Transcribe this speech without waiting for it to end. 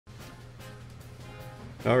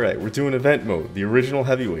Alright, we're doing event mode. The original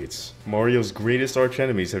heavyweights. Mario's greatest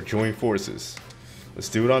archenemies have joined forces. Let's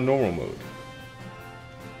do it on normal mode.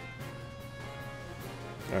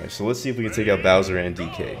 Alright, so let's see if we can take out Bowser and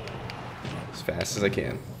DK. As fast as I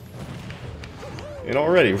can. And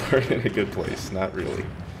already we're in a good place. Not really.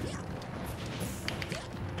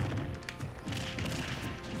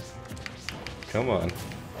 Come on.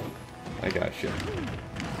 I got you.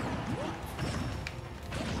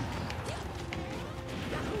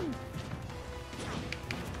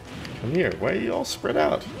 Come here. Why are you all spread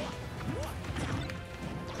out?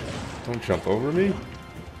 Don't jump over me.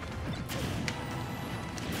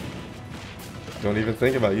 Don't even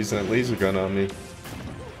think about using that laser gun on me.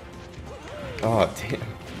 Oh, damn.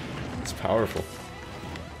 It's powerful.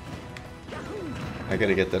 I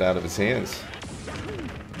gotta get that out of his hands.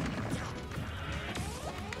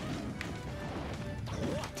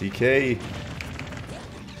 DK.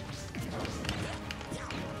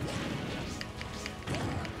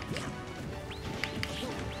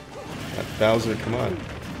 Bowser, come on.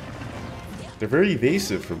 They're very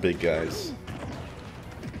evasive for big guys.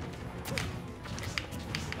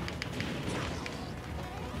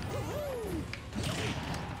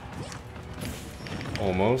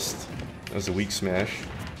 Almost. That was a weak smash.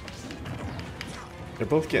 They're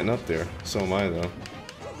both getting up there. So am I, though.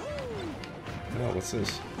 Oh, what's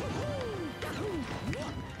this?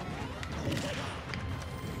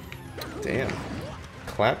 Damn.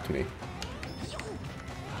 Clapped me.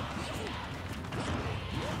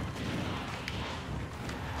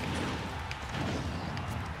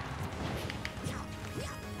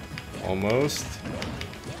 Almost.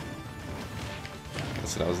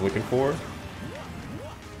 That's what I was looking for.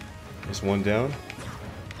 There's one down.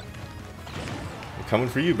 I'm coming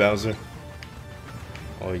for you, Bowser.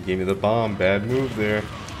 Oh, you gave me the bomb. Bad move there.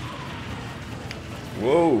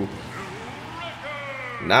 Whoa.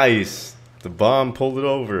 Nice. The bomb pulled it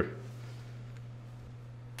over.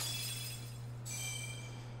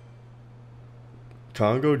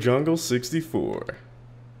 Congo Jungle 64.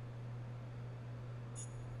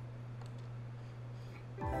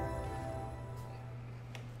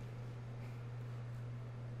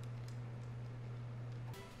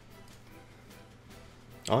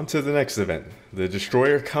 On to the next event. The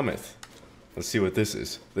Destroyer cometh. Let's see what this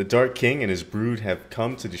is. The Dark King and his brood have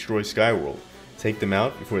come to destroy Skyworld. Take them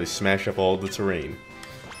out before they smash up all the terrain.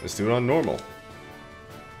 Let's do it on normal.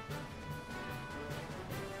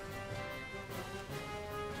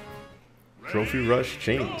 Trophy Rush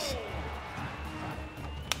Chains.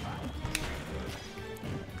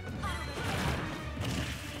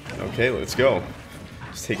 Okay, let's go.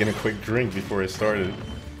 Just taking a quick drink before I started.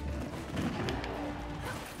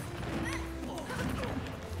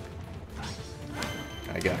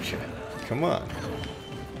 I gotcha. Come on.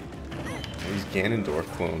 These Ganondorf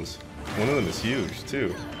clones. One of them is huge,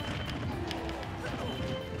 too.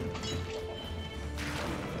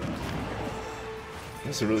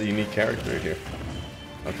 That's a really unique character here.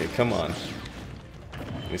 Okay, come on.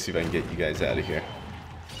 Let me see if I can get you guys out of here.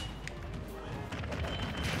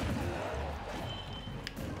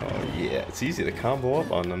 Oh yeah, it's easy to combo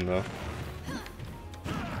up on them though.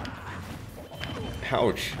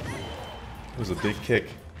 Ouch. That was a big kick.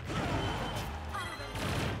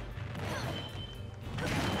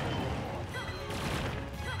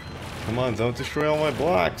 Come on, don't destroy all my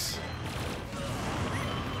blocks.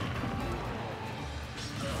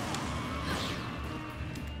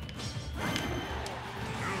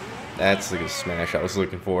 That's like a smash I was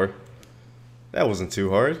looking for. That wasn't too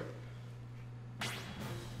hard.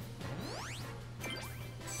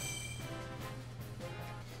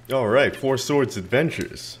 Alright, Four Swords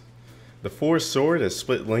Adventures. The Four Sword has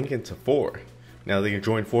split Link into four. Now they can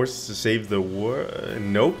join forces to save the world.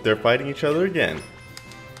 Nope, they're fighting each other again.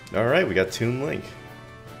 Alright, we got Toon Link.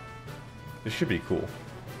 This should be cool.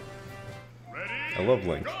 I love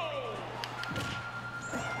Link.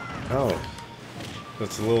 Oh.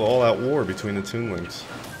 That's a little all-out war between the Toon Links.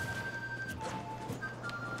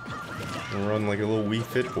 We're on like a little Wii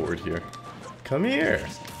Fit board here. Come here!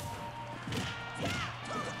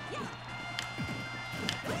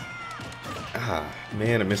 Ah,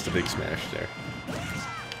 man, I missed a big smash there.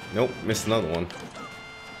 Nope, missed another one.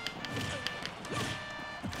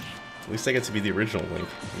 At least I get to be the original Link,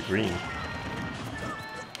 in green.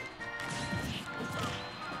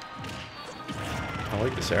 I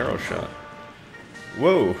like this arrow shot.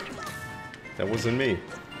 Whoa! That wasn't me.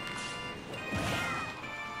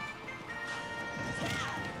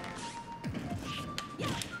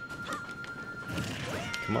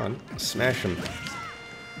 Come on, smash him.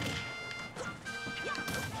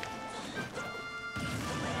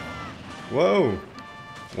 Whoa!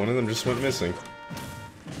 One of them just went missing.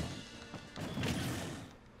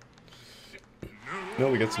 No,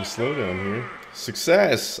 we got some slowdown here.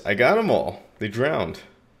 Success! I got them all. They drowned.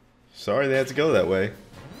 Sorry they had to go that way.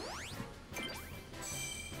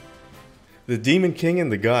 The Demon King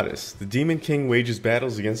and the Goddess. The Demon King wages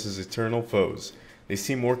battles against his eternal foes. They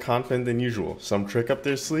seem more confident than usual. Some trick up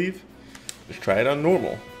their sleeve? Let's try it on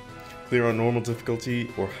normal. Clear on normal difficulty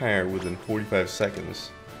or higher within 45 seconds.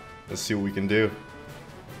 Let's see what we can do.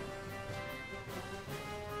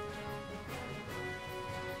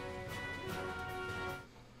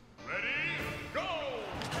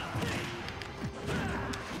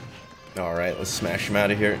 Alright, let's smash him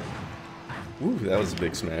out of here. Ooh, that was a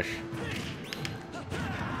big smash.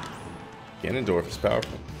 Ganondorf is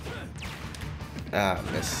powerful. Ah,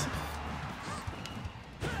 miss.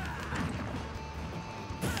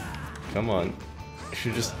 Come on. It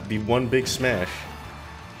should just be one big smash.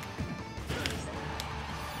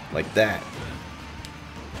 Like that.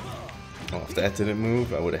 Oh, if that didn't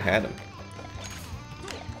move, I would have had him.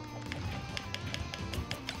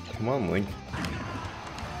 Come on, Link.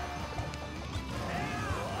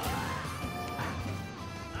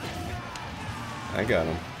 I got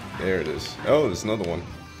him. There it is. Oh, there's another one.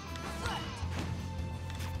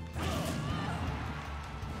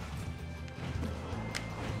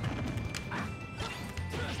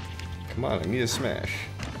 Come on, I need a smash.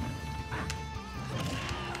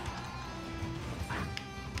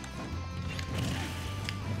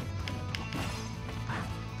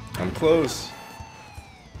 I'm close.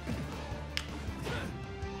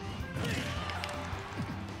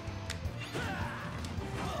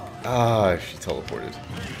 Ah, she teleported.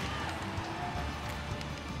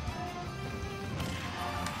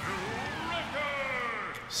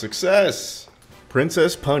 Success!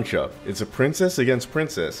 Princess Punch-Up. It's a princess against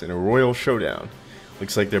princess in a royal showdown.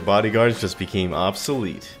 Looks like their bodyguards just became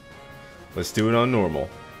obsolete. Let's do it on normal.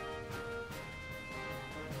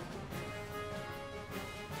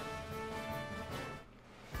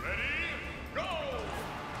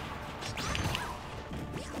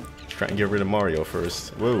 Try and get rid of Mario first.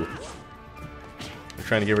 Whoa. They're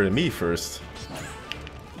trying to get rid of me first.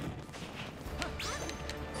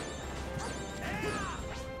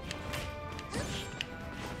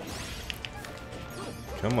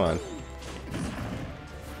 Come on.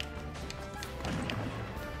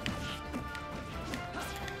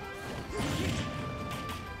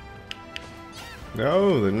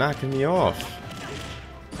 No, they're knocking me off.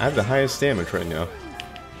 I have the highest damage right now.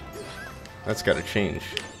 That's gotta change.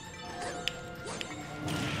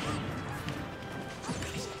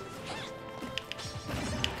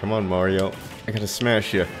 Come on, Mario. I gotta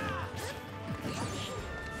smash you.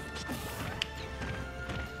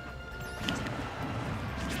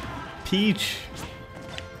 Peach!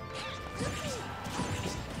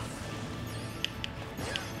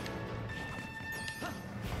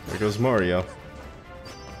 There goes Mario.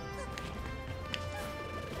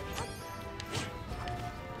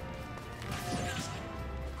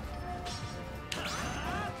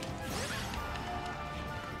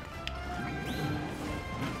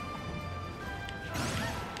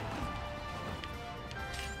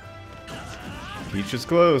 Peach is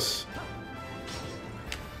close.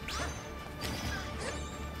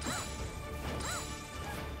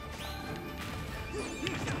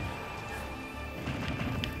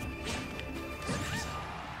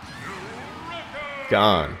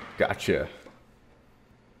 Gone. Gotcha.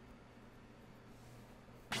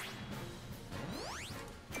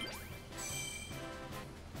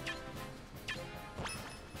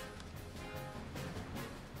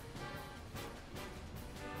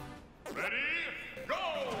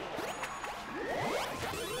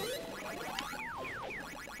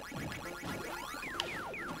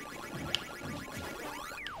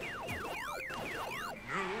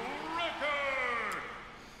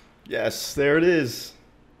 Yes, there it is.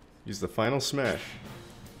 Use the final smash.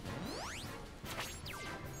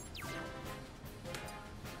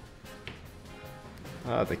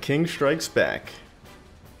 Ah, the king strikes back.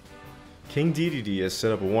 King DDD has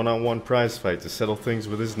set up a one-on-one prize fight to settle things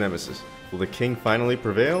with his nemesis. Will the king finally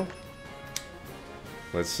prevail?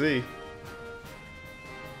 Let's see.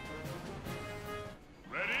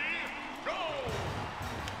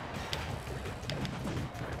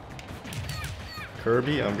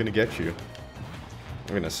 Kirby, I'm gonna get you.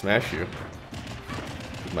 I'm gonna smash you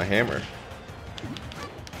with my hammer.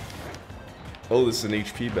 Oh, this is an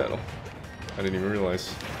HP battle. I didn't even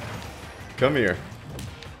realize. Come here.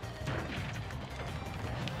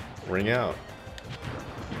 Ring out.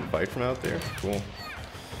 You can fight from out there? Cool.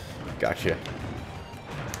 Gotcha.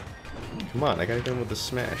 Come on, I gotta get him with the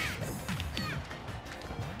smash.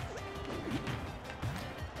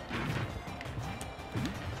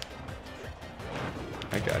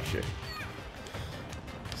 I got you.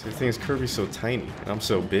 See, the thing is, Kirby's so tiny, and I'm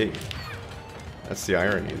so big. That's the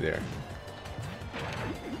irony there.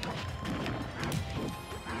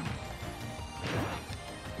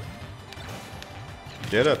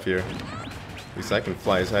 Get up here. At least I can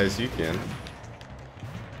fly as high as you can.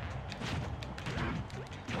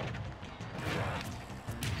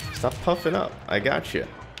 Stop puffing up. I got you.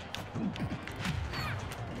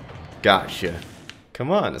 Gotcha.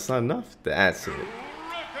 Come on, it's not enough. That's it.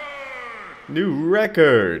 New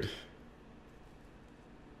record.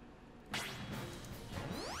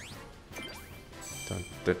 Dun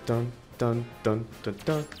dun dun dun dun dun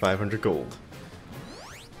dun. 500 gold.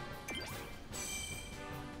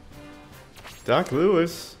 Doc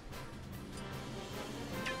Lewis.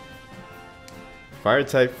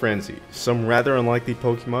 Fire-type Frenzy. Some rather unlikely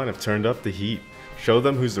Pokemon have turned up the heat. Show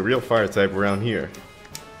them who's the real Fire-type around here.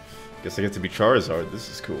 Guess I get to be Charizard. This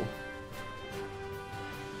is cool.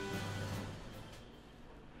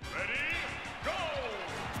 Ready, go!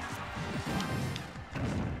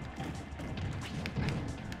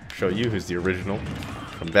 Show you who's the original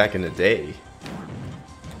from back in the day.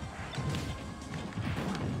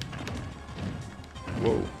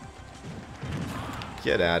 Whoa.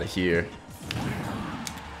 Get out of here.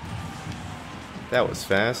 That was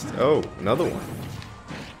fast. Oh, another one.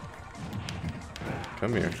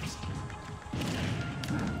 Come here.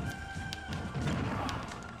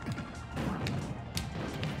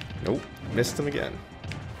 Nope. Missed him again.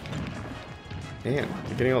 Man,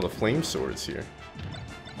 you're getting all the flame swords here.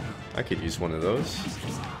 I could use one of those.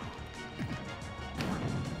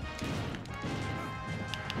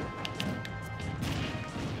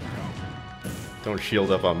 Don't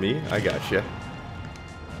shield up on me. I gotcha.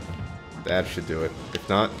 That should do it. If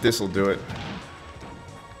not, this'll do it.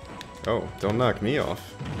 Oh, don't knock me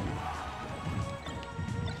off.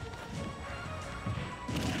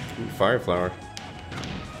 Ooh, Fire Flower.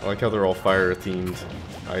 I like how they're all fire-themed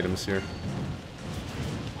items here.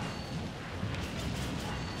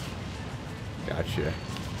 Gotcha.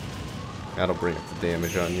 That'll bring up the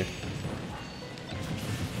damage on you.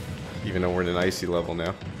 Even though we're in an icy level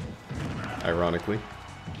now. Ironically.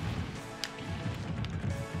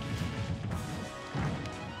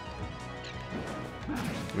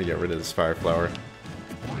 Let me get rid of this Fire Flower.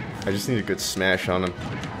 I just need a good smash on him.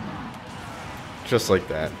 Just like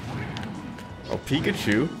that. Oh,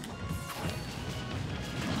 Pikachu.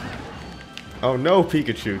 Oh no,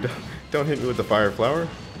 Pikachu. Don't hit me with the Fire Flower.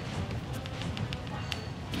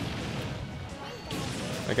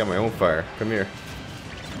 I got my own fire. Come here.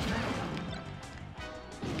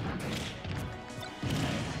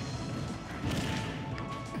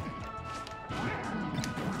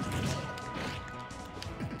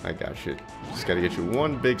 I got you. Just gotta get you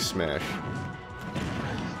one big smash.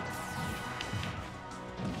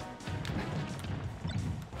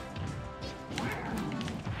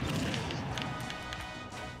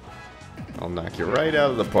 I'll knock you right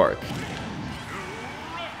out of the park.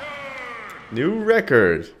 New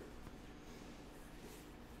record!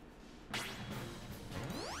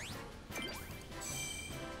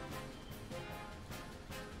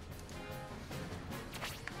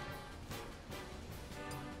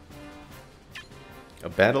 A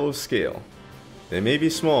battle of scale. They may be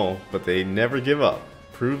small, but they never give up.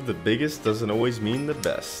 Prove the biggest doesn't always mean the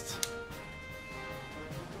best.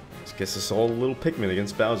 Let's guess it's all a little Pikmin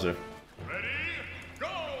against Bowser. Ready, go!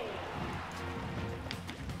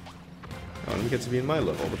 Oh, let me get to be in my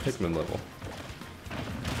level, the Pikmin level.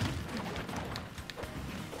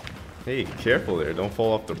 Hey, careful there, don't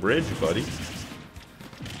fall off the bridge, buddy.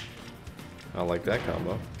 I like that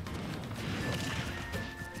combo.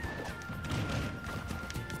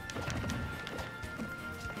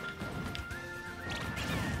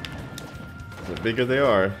 The bigger they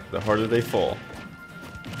are, the harder they fall.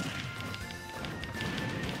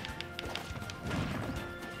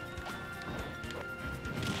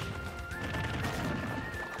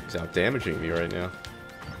 He's out damaging me right now.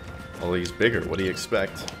 Well, he's bigger. What do you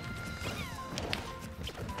expect?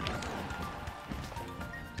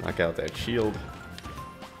 Knock out that shield.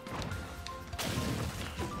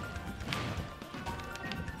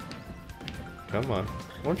 Come on.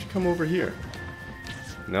 Why don't you come over here?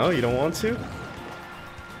 No, you don't want to?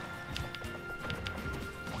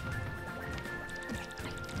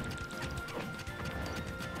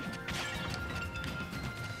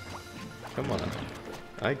 Come on.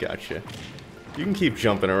 I gotcha. You can keep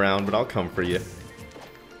jumping around, but I'll come for you.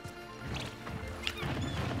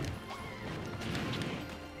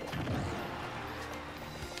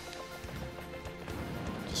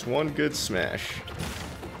 Just one good smash.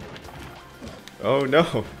 Oh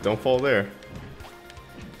no, don't fall there.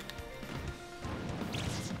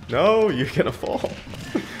 No, you're gonna fall.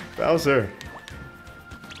 Bowser.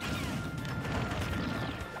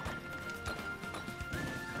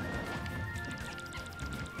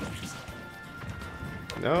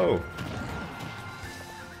 No.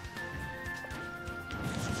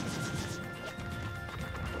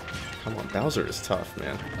 Come on, Bowser is tough,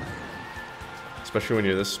 man. Especially when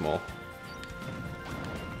you're this small.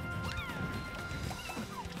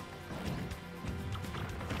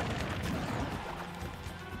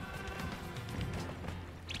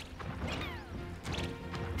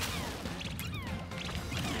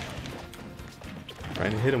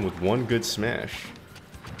 Trying to hit him with one good smash.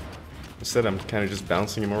 Instead, I'm kind of just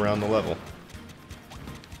bouncing him around the level.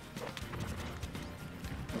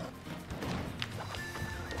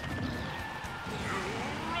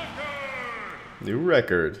 New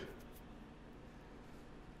record.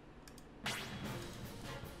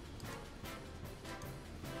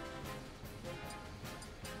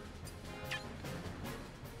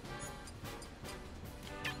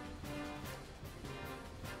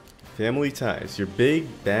 Family ties. Your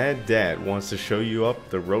big bad dad wants to show you up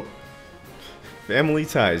the rope. Family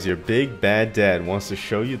ties. Your big bad dad wants to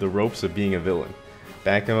show you the ropes of being a villain.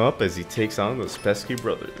 Back him up as he takes on those pesky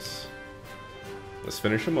brothers. Let's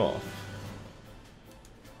finish him off.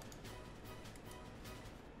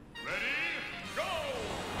 Ready, go!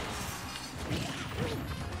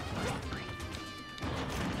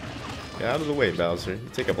 Get out of the way, Bowser. You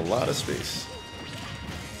take up a lot of space.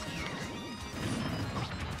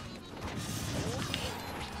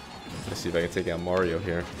 Let's see if I can take out Mario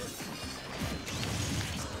here.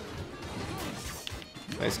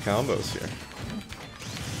 Nice combos here.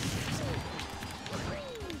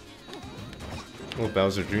 Well,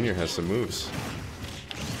 Bowser Jr. has some moves.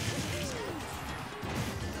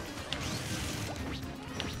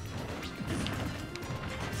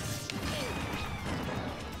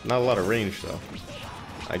 Not a lot of range, though.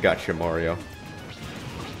 I got you, Mario.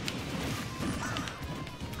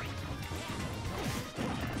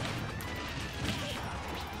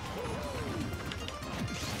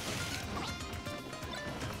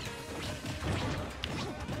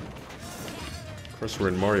 Of course, we're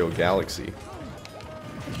in Mario Galaxy.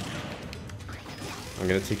 I'm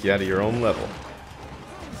gonna take you out of your own level.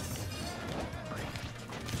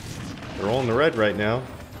 They're all in the red right now.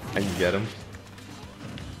 I can get him.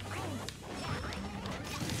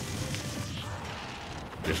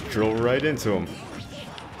 Just drill right into him.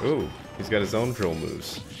 Ooh, he's got his own drill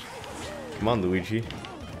moves. Come on, Luigi.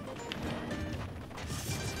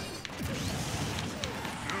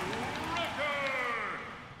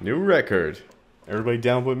 New record. Everybody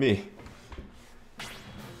down with me.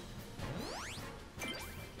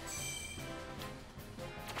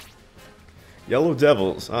 Yellow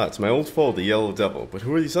Devils. Ah, it's my old foe, the Yellow Devil. But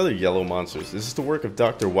who are these other yellow monsters? Is this the work of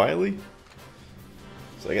Dr. Wily?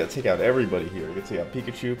 So I gotta take out everybody here. I gotta take out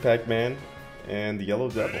Pikachu, Pac-Man, and the Yellow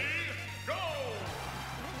Devil. Go!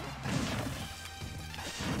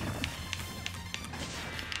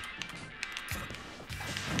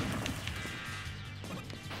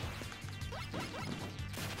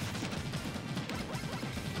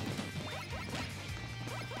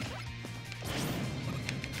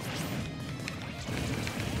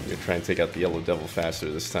 I'm gonna try and take out the Yellow Devil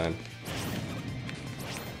faster this time.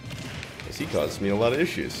 Because he caused me a lot of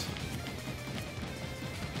issues.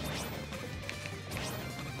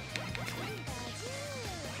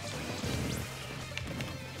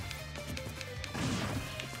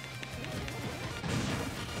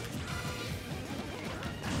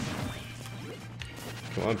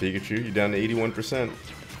 Come on, Pikachu, you're down to 81%.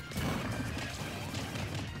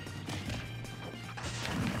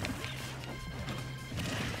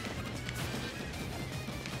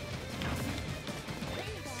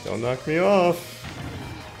 Don't knock me off.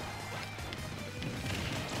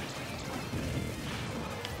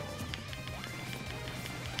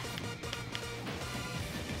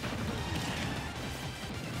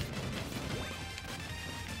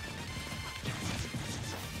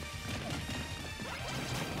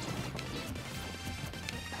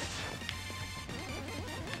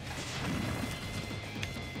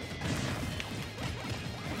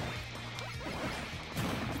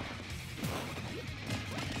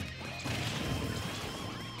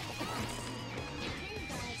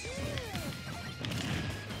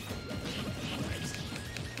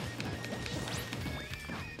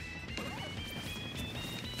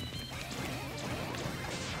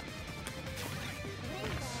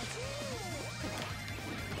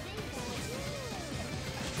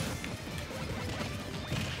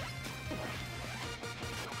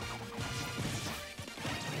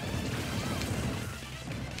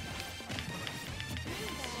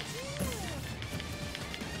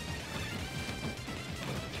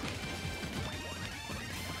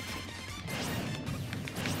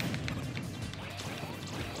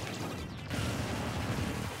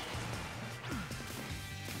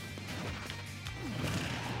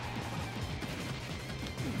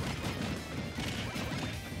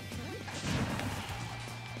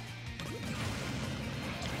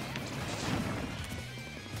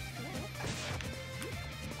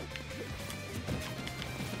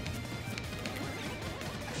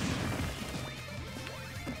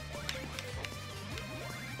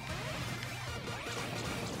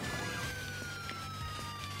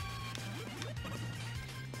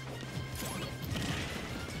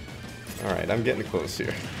 Alright, I'm getting close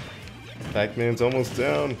here. Pac-Man's almost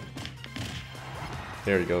down.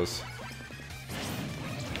 There he goes.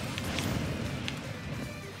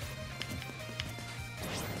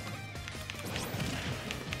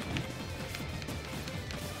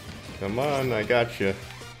 Come on, I got you.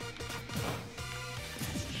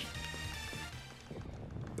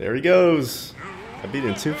 There he goes. I beat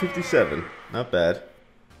him 257. Not bad.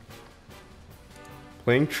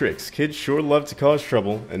 Playing tricks. Kids sure love to cause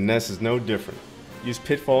trouble, and Ness is no different. Use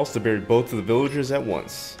pitfalls to bury both of the villagers at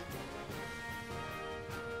once.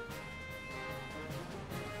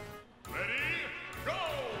 Ready, go!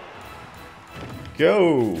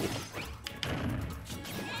 Go!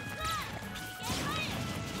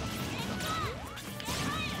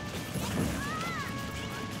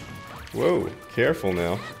 Whoa, careful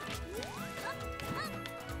now.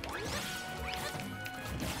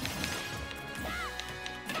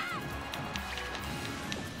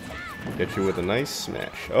 Get you with a nice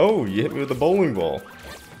smash. Oh, you hit me with a bowling ball.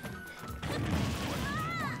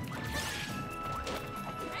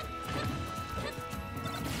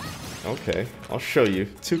 Okay, I'll show you.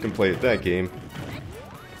 Two can play at that game.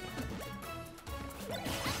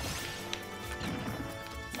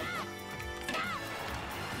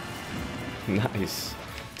 Nice.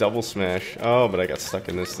 Double smash. Oh, but I got stuck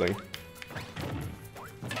in this thing.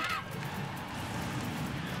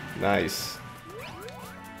 Nice.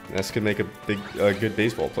 Ness could make a good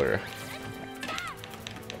baseball player.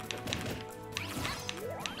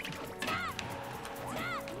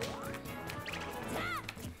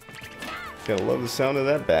 Gotta love the sound of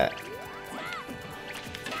that bat.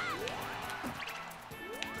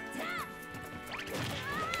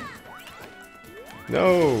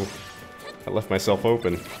 No! I left myself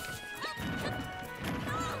open.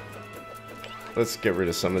 Let's get rid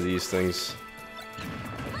of some of these things.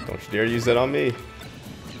 Don't you dare use that on me.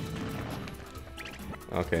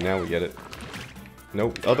 Okay, now we get it.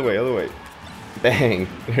 Nope, other way, other way. Bang!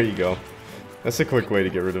 There you go. That's a quick way to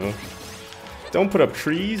get rid of them. Don't put up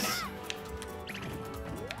trees!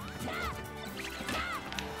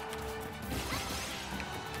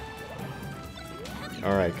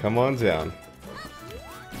 Alright, come on down.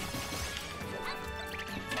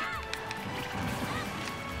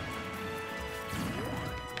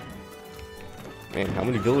 Man, how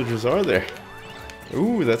many villagers are there?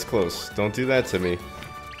 Ooh, that's close. Don't do that to me.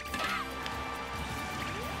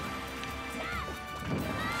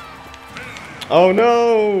 Oh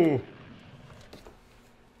no!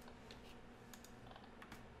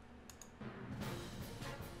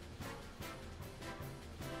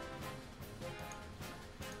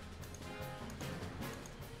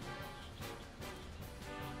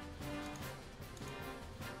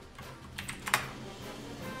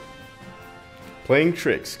 Playing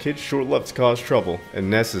tricks. Kids sure love to cause trouble, and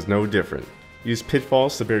Ness is no different. Use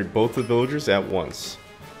pitfalls to bury both the villagers at once.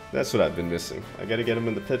 That's what I've been missing. I gotta get them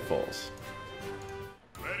in the pitfalls.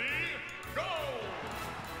 Ready, go!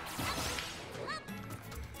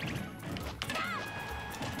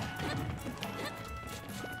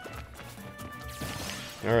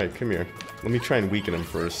 Alright, come here. Let me try and weaken him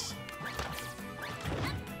first.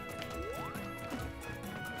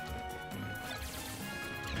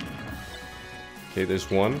 Okay,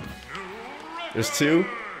 there's one. There's two.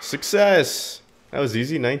 Success! That was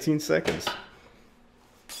easy, 19 seconds.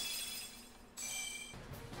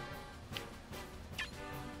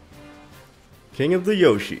 King of the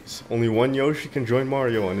Yoshis. Only one Yoshi can join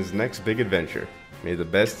Mario on his next big adventure. May the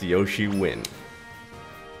best Yoshi win.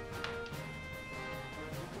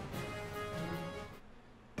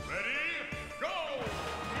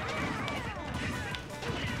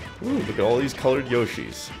 Ooh, look at all these colored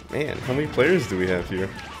Yoshis. Man, how many players do we have here?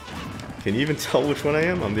 Can you even tell which one I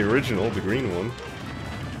am? I'm the original, the green one.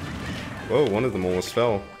 Whoa, one of them almost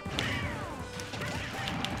fell.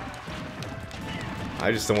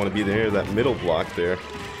 I just don't want to be near that middle block there.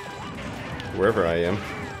 Wherever I am.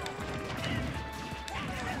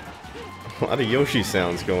 A lot of Yoshi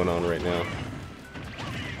sounds going on right now.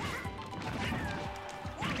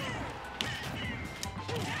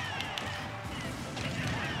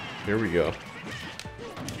 Here we go.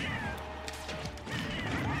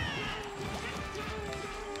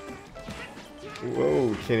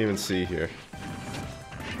 Whoa, can't even see here.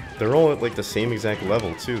 They're all at like the same exact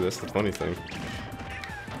level too, that's the funny thing.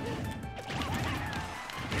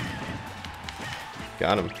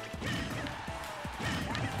 Got him.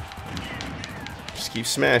 Just keep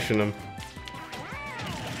smashing them.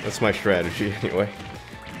 That's my strategy anyway.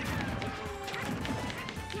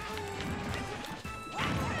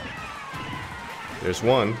 There's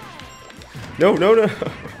one. No, no, no!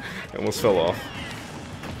 I almost fell off.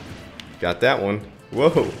 Got that one.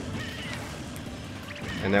 Whoa.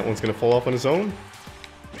 And that one's gonna fall off on his own?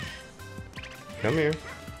 Come here.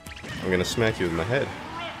 I'm gonna smack you with my head.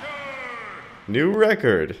 New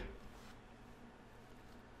record!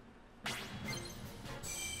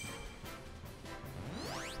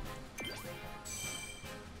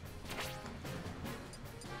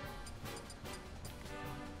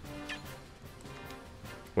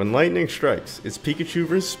 When lightning strikes, it's Pikachu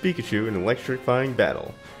versus Pikachu in an electrifying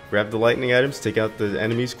battle. Grab the lightning items, take out the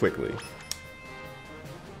enemies quickly.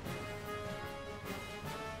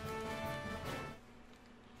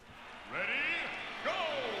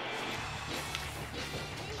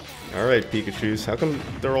 Alright, Pikachus. How come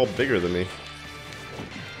they're all bigger than me?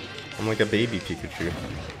 I'm like a baby Pikachu.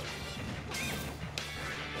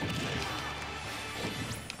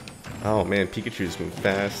 Oh man, Pikachu's move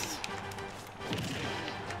fast.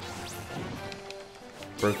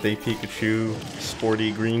 Birthday Pikachu,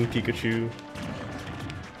 sporty green Pikachu.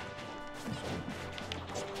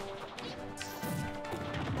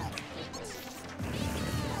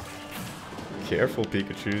 Careful,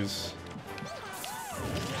 Pikachus.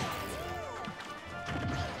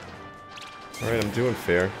 Alright, I'm doing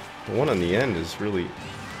fair. The one on the end is really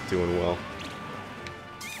doing well.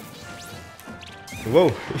 Whoa!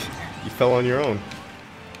 You fell on your own.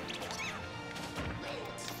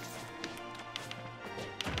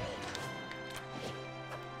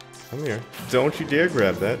 Come here. Don't you dare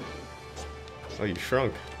grab that. Oh, you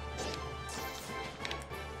shrunk.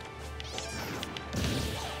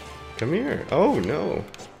 Come here. Oh, no.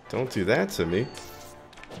 Don't do that to me.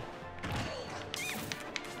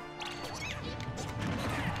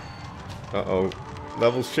 Uh-oh.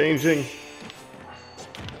 Level's changing.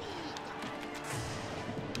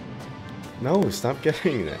 No, stop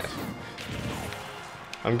getting that.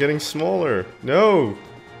 I'm getting smaller. No!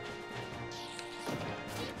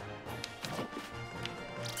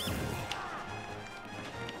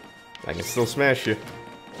 I can still smash you.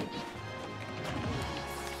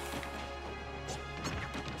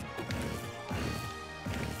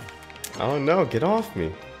 Oh no, get off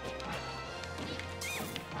me.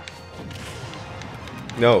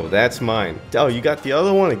 No, that's mine. Oh, you got the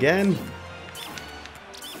other one again?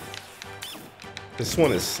 This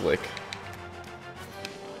one is slick.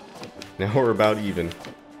 Now we're about even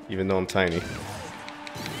though I'm tiny.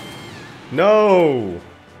 No!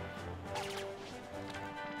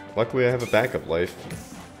 Luckily I have a backup life.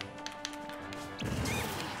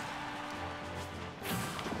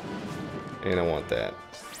 And I want that.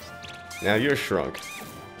 Now you're shrunk.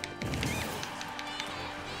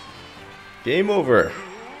 Game over.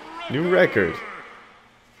 New record.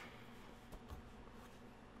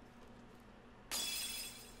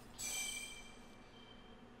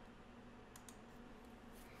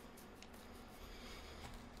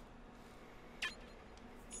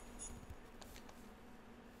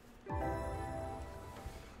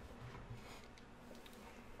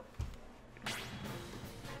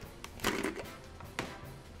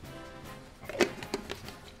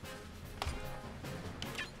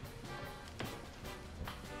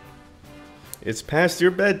 It's past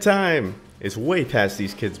your bedtime. It's way past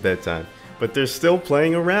these kids' bedtime, but they're still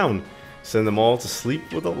playing around. Send them all to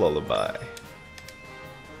sleep with a lullaby.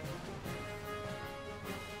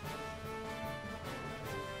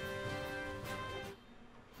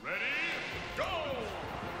 Ready, go!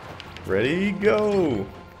 Ready, go!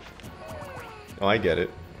 Oh, I get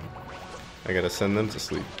it. I gotta send them to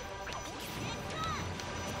sleep.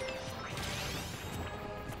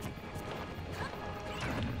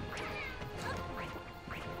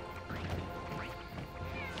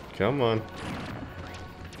 Come on.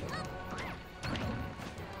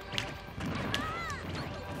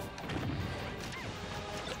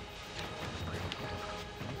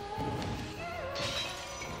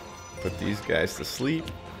 Put these guys to sleep.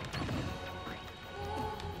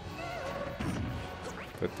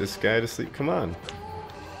 Put this guy to sleep. Come on.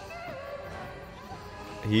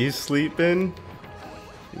 He's sleeping.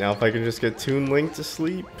 Now if I can just get Toon Link to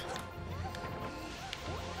sleep.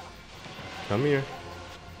 Come here.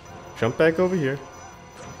 Jump back over here.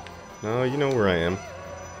 No, you know where I am.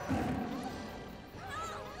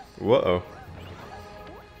 Whoa.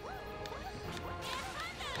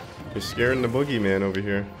 You're scaring the boogeyman over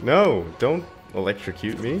here. No, don't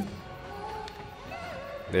electrocute me.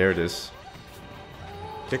 There it is.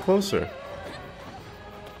 Get closer.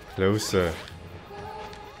 Closer.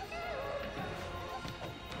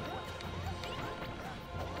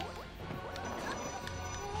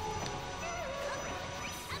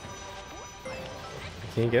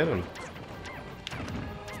 Can't get him.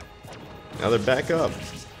 Now they're back up.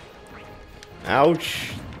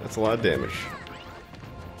 Ouch. That's a lot of damage.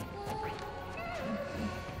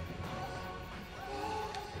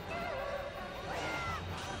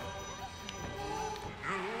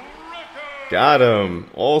 Got him!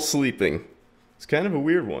 All sleeping. It's kind of a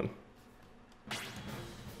weird one.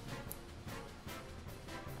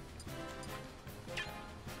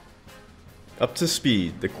 Up to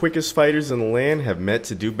speed. The quickest fighters in the land have met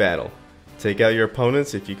to do battle. Take out your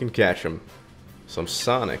opponents if you can catch them. So I'm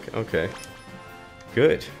Sonic. Okay.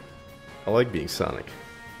 Good. I like being Sonic.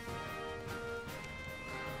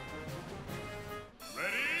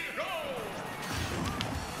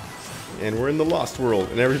 And we're in the Lost World,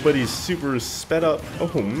 and everybody's super sped up.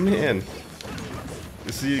 Oh man.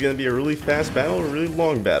 This is either going to be a really fast battle or a really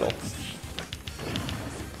long battle.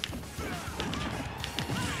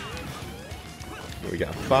 We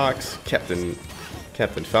got Fox, Captain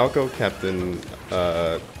Falco, Captain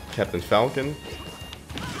Falcon.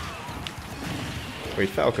 Wait,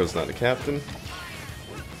 Falco's not a captain.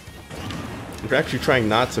 I'm actually trying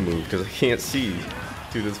not to move because I can't see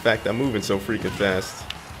due to the fact that I'm moving so freaking fast.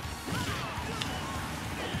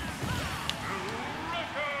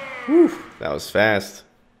 Whew, that was fast.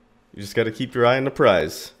 You just gotta keep your eye on the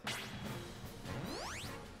prize.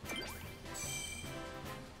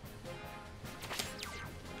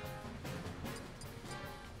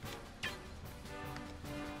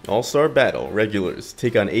 All-Star Battle. Regulars.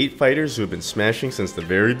 Take on 8 fighters who have been smashing since the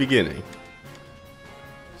very beginning.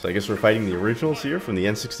 So I guess we're fighting the originals here from the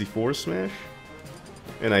N64 Smash.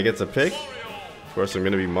 And I get to pick. Of course, I'm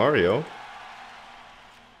gonna be Mario.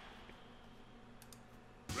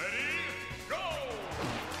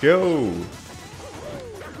 Go!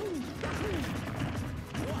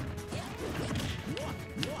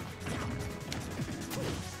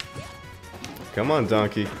 Come on,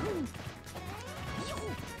 Donkey.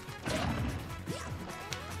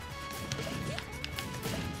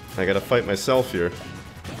 I gotta fight myself here.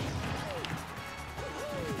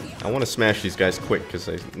 I want to smash these guys quick because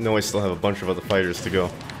I know I still have a bunch of other fighters to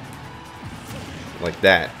go. Like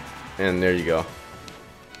that. And there you go.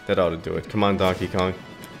 That ought to do it. Come on, Donkey Kong.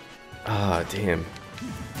 Ah, damn.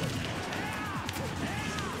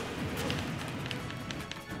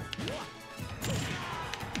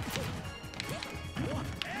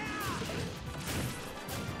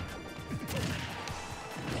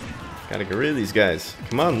 Gotta get rid of these guys.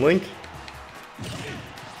 Come on, Link.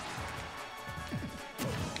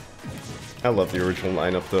 I love the original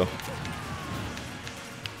lineup, though.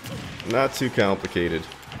 Not too complicated.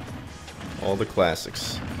 All the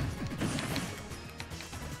classics.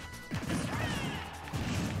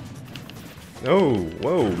 Oh,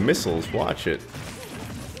 whoa, missiles, watch it.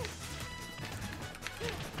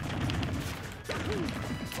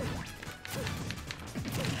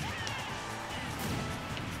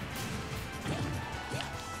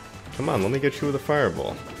 Come on, let me get you with a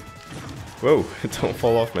fireball. Whoa, don't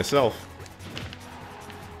fall off myself.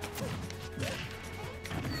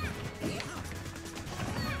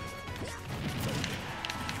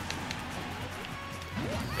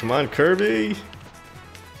 Come on, Kirby!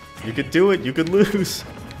 You could do it, you could lose!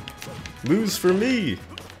 Lose for me!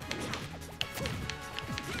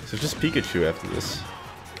 So just Pikachu after this.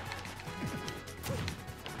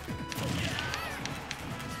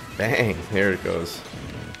 Bang! There it goes.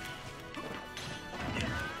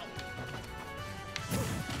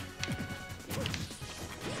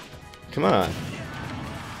 Come on!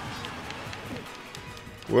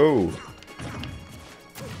 Whoa!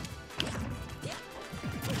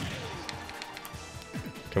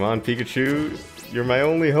 Come on, Pikachu. You're my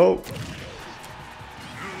only hope.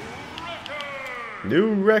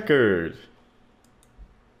 New record.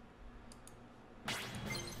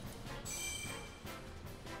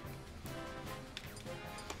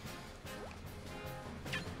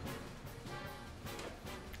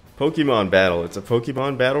 Pokemon battle. It's a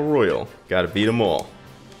Pokemon battle royal. Gotta beat them all.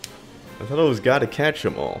 I thought it was gotta catch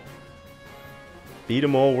them all. Beat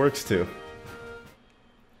them all works too.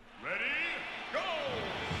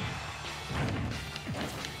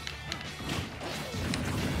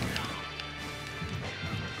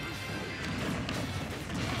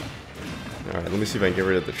 Alright, let me see if I can get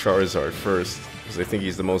rid of the Charizard first, because I think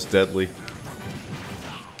he's the most deadly.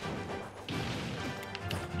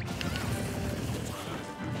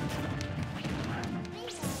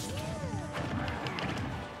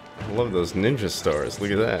 I love those ninja stars,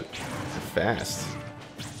 look at that. They're fast.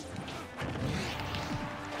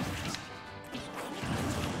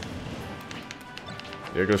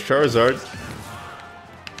 There goes Charizard.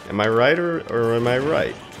 Am I right or am I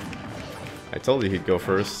right? I told you he'd go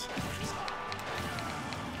first.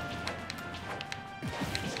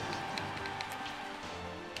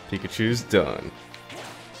 Pikachu's done.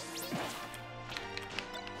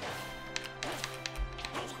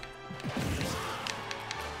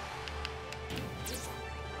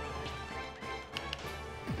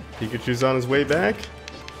 Pikachu's on his way back.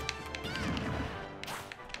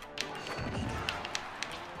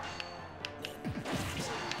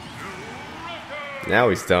 Now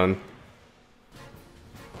he's done.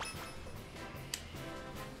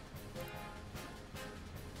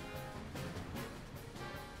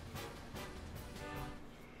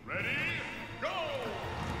 Ready, go!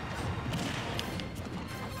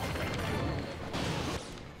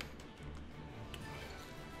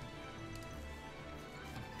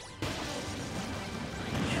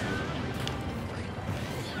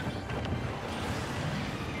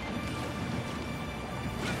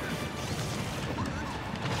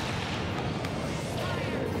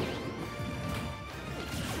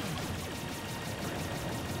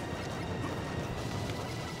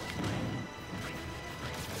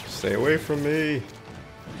 Stay away from me.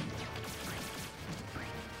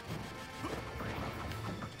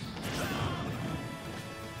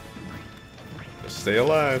 Just stay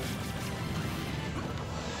alive.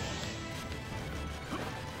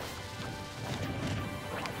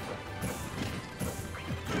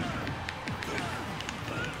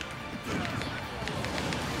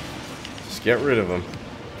 Just get rid of him.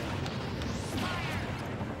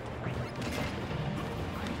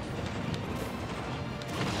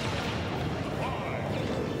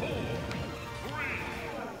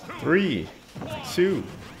 Three, 2,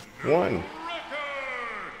 1.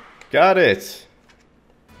 Got it!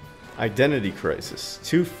 Identity crisis.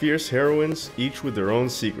 Two fierce heroines, each with their own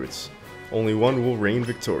secrets. Only one will reign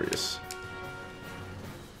victorious.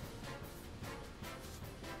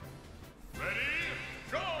 Ready,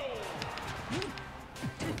 go!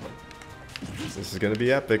 This is gonna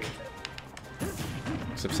be epic.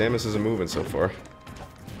 Except Samus isn't moving so far.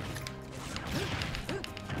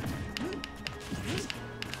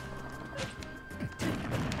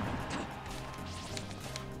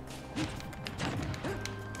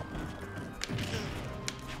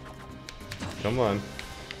 Come on.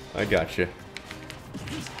 I got you.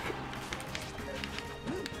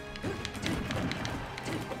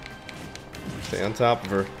 Stay on top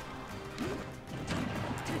of her.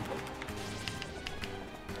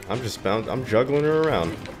 I'm juggling her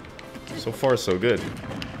around. So far, so good.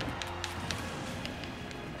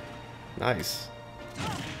 Nice.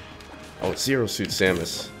 Oh, it's Zero Suit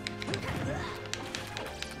Samus.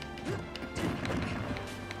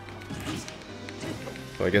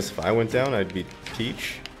 So I guess if I went down, I'd be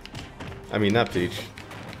Peach. I mean, not Peach.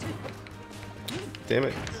 Damn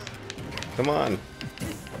it. Come on.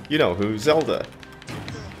 You know who, Zelda.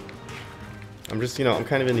 I'm just, I'm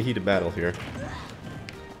kind of in the heat of battle here.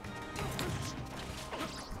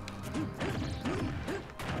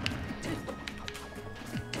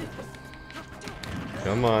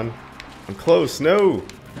 Come on. I'm close, no!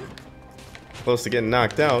 Close to getting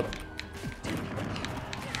knocked out.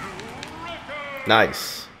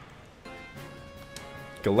 Nice.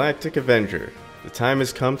 Galactic Avenger. The time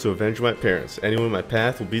has come to avenge my parents. Anyone in my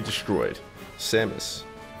path will be destroyed. Samus.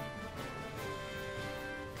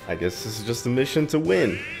 I guess this is just a mission to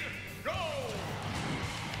win.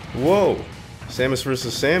 Whoa. Samus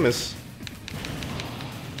versus Samus.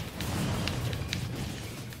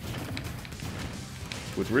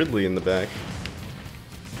 With Ridley in the back.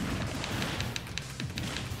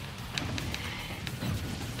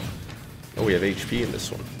 Oh, we have HP in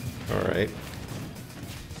this one. Alright.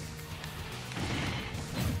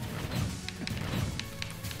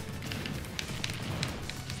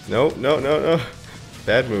 No, no, no, no.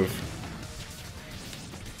 Bad move.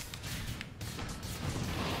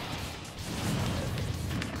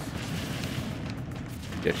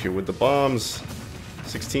 Get you with the bombs.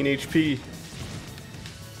 16 HP.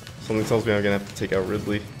 Something tells me I'm gonna have to take out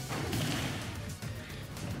Ridley.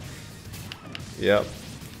 Yep.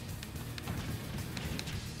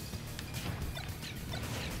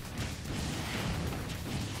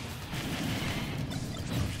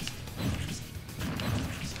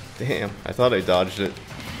 Damn, I thought I dodged it,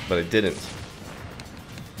 but I didn't.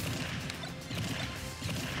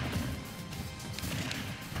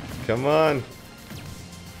 Come on.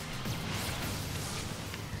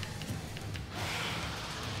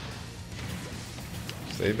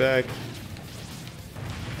 Stay back.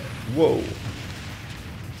 Whoa.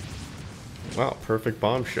 Wow, perfect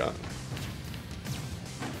bomb shot.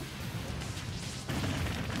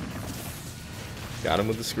 Got him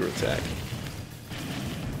with the screw attack.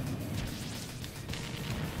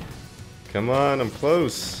 Come on, I'm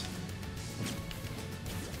close.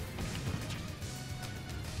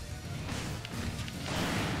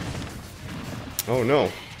 Oh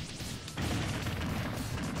no.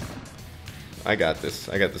 I got this.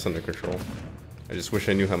 I got this under control. I just wish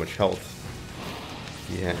I knew how much health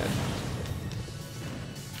he had.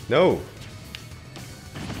 No!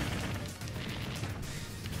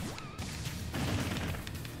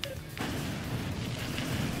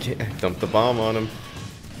 Yeah, dump the bomb on him.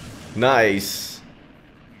 Nice!